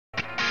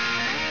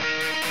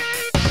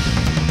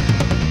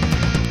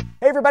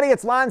everybody,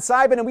 it's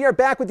Lon.TV, and we are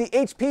back with the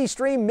HP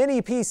Stream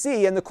Mini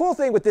PC. And the cool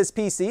thing with this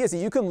PC is that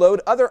you can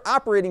load other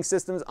operating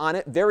systems on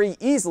it very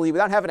easily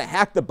without having to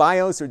hack the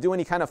BIOS or do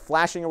any kind of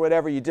flashing or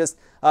whatever. You just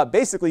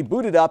basically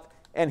boot it up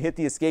and hit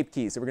the escape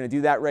key. So we're going to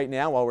do that right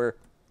now while we're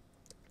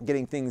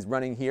getting things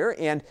running here.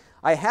 And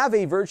I have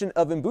a version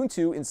of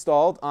Ubuntu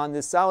installed on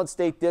this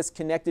solid-state disk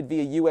connected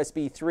via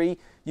USB 3.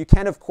 You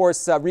can, of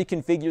course,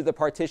 reconfigure the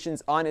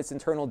partitions on its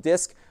internal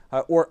disk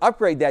or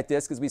upgrade that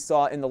disk, as we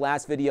saw in the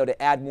last video, to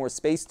add more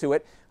space to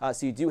it.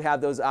 So you do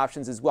have those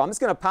options as well. I'm just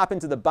going to pop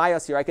into the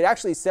BIOS here. I could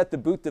actually set the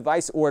boot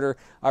device order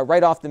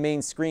right off the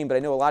main screen, but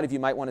I know a lot of you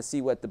might want to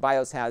see what the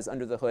BIOS has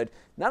under the hood.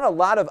 Not a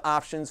lot of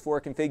options for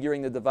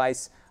configuring the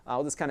device.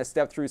 I'll just kind of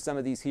step through some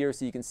of these here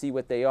so you can see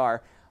what they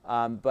are.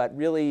 But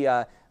really,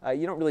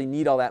 you don't really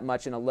need all that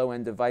much in a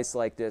low-end device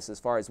like this as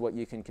far as what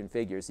you can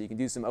configure. So you can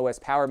do some OS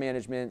power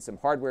management, some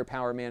hardware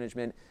power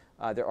management.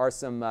 There are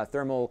some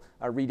thermal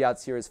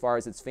readouts here as far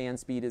as its fan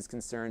speed is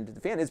concerned.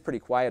 The fan is pretty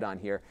quiet on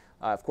here.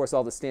 Of course,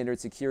 all the standard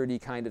security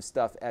kind of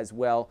stuff as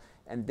well.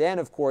 And then,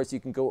 of course, you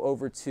can go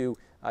over to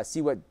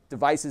see what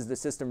devices the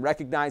system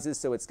recognizes.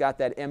 So it's got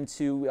that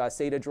M2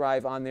 SATA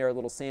drive on there, a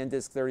little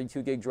SanDisk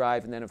 32 gig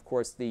drive, and then, of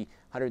course, the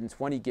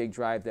 120 gig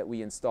drive that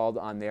we installed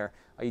on there.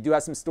 You do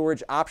have some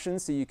storage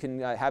options, so you can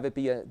have it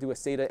do a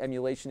SATA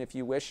emulation if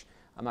you wish.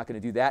 I'm not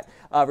going to do that.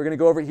 We're going to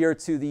go over here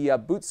to the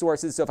boot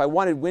sources. So if I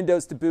wanted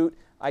Windows to boot,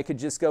 I could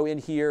just go in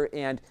here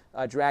and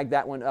drag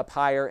that one up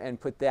higher and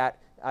put that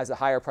as a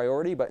higher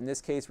priority. But in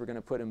this case, we're going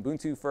to put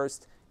Ubuntu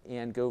first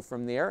and go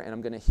from there. And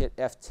I'm going to hit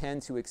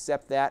F10 to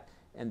accept that.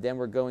 And then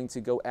we're going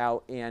to go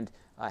out and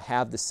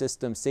have the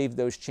system save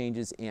those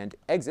changes and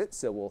exit.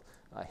 So we'll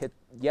hit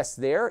yes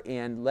there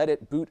and let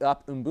it boot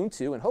up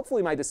Ubuntu, and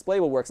hopefully my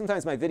display will work.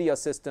 Sometimes my video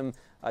system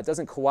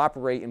doesn't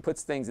cooperate and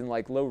puts things in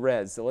like low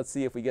res, so let's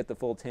see if we get the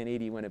full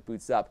 1080 when it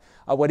boots up.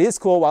 What is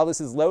cool while this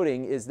is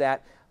loading is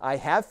that I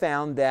have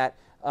found that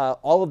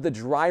all of the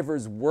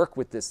drivers work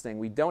with this thing.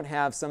 We don't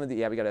have some of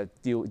the, we got to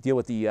deal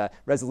with the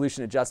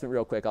resolution adjustment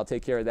real quick. I'll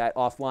take care of that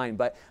offline.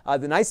 But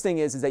the nice thing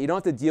is that you don't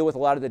have to deal with a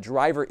lot of the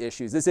driver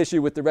issues. This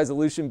issue with the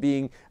resolution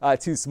being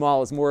too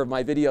small is more of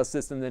my video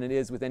system than it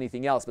is with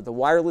anything else. But the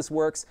wireless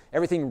works.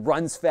 Everything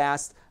runs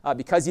fast.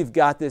 Because you've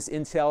got this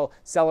Intel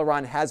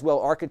Celeron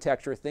Haswell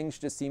architecture, things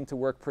just seem to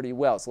work pretty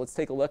well. So let's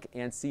take a look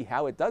and see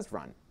how it does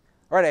run.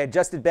 All right, I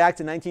adjusted back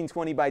to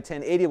 1920 by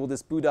 1080. We'll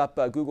just boot up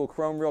Google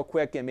Chrome real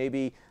quick and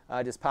maybe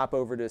just pop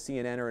over to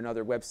CNN or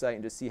another website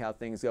and just see how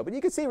things go. But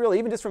you can see really,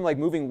 even just from like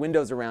moving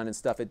windows around and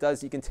stuff,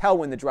 you can tell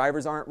when the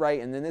drivers aren't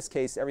right. And in this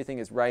case, everything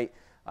is right.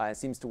 It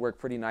seems to work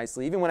pretty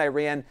nicely. Even when I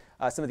ran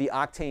some of the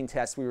Octane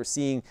tests, we were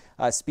seeing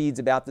speeds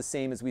about the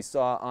same as we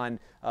saw on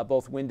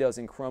both Windows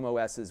and Chrome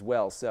OS as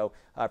well. So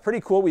pretty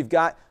cool. We've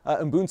got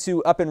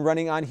Ubuntu up and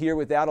running on here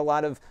without a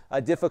lot of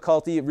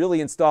difficulty. It really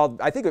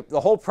installed, I think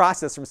the whole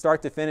process from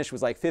start to finish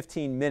was like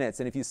 15 minutes.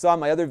 And if you saw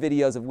my other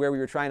videos of where we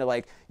were trying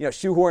to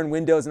shoehorn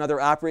Windows and other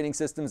operating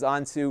systems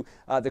onto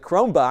the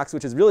Chrome box,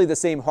 which is really the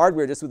same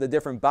hardware just with a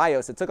different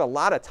BIOS, it took a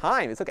lot of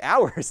time. It took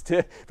hours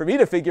for me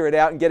to figure it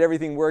out and get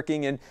everything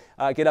working and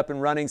get up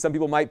and running. Some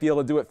people might be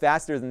able to do it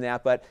faster than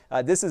that, but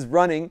this is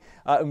running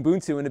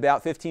Ubuntu in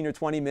about 15 or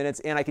 20 minutes,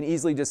 and I can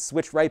easily just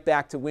switch right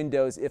back to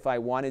Windows if I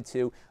wanted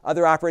to.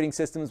 Other operating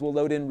systems will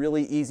load in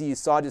really easy. You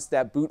saw just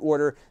that boot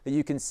order that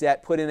you can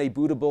set, put in a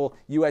bootable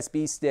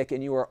USB stick,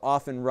 and you are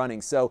off and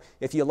running. So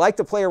if you like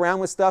to play around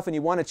with stuff and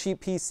you want a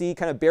cheap PC,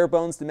 kind of bare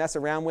bones to mess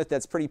around with,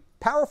 that's pretty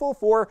powerful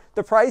for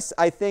the price,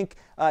 I think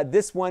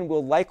this one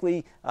will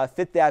likely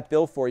fit that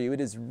bill for you.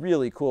 It is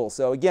really cool.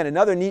 So again,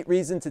 another neat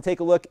reason to take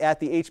a look at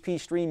the HP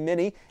Stream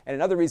Mini, and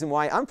another reason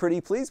why I'm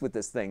pretty pleased with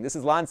this thing. This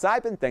is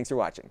Lon.TV, and thanks for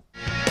watching.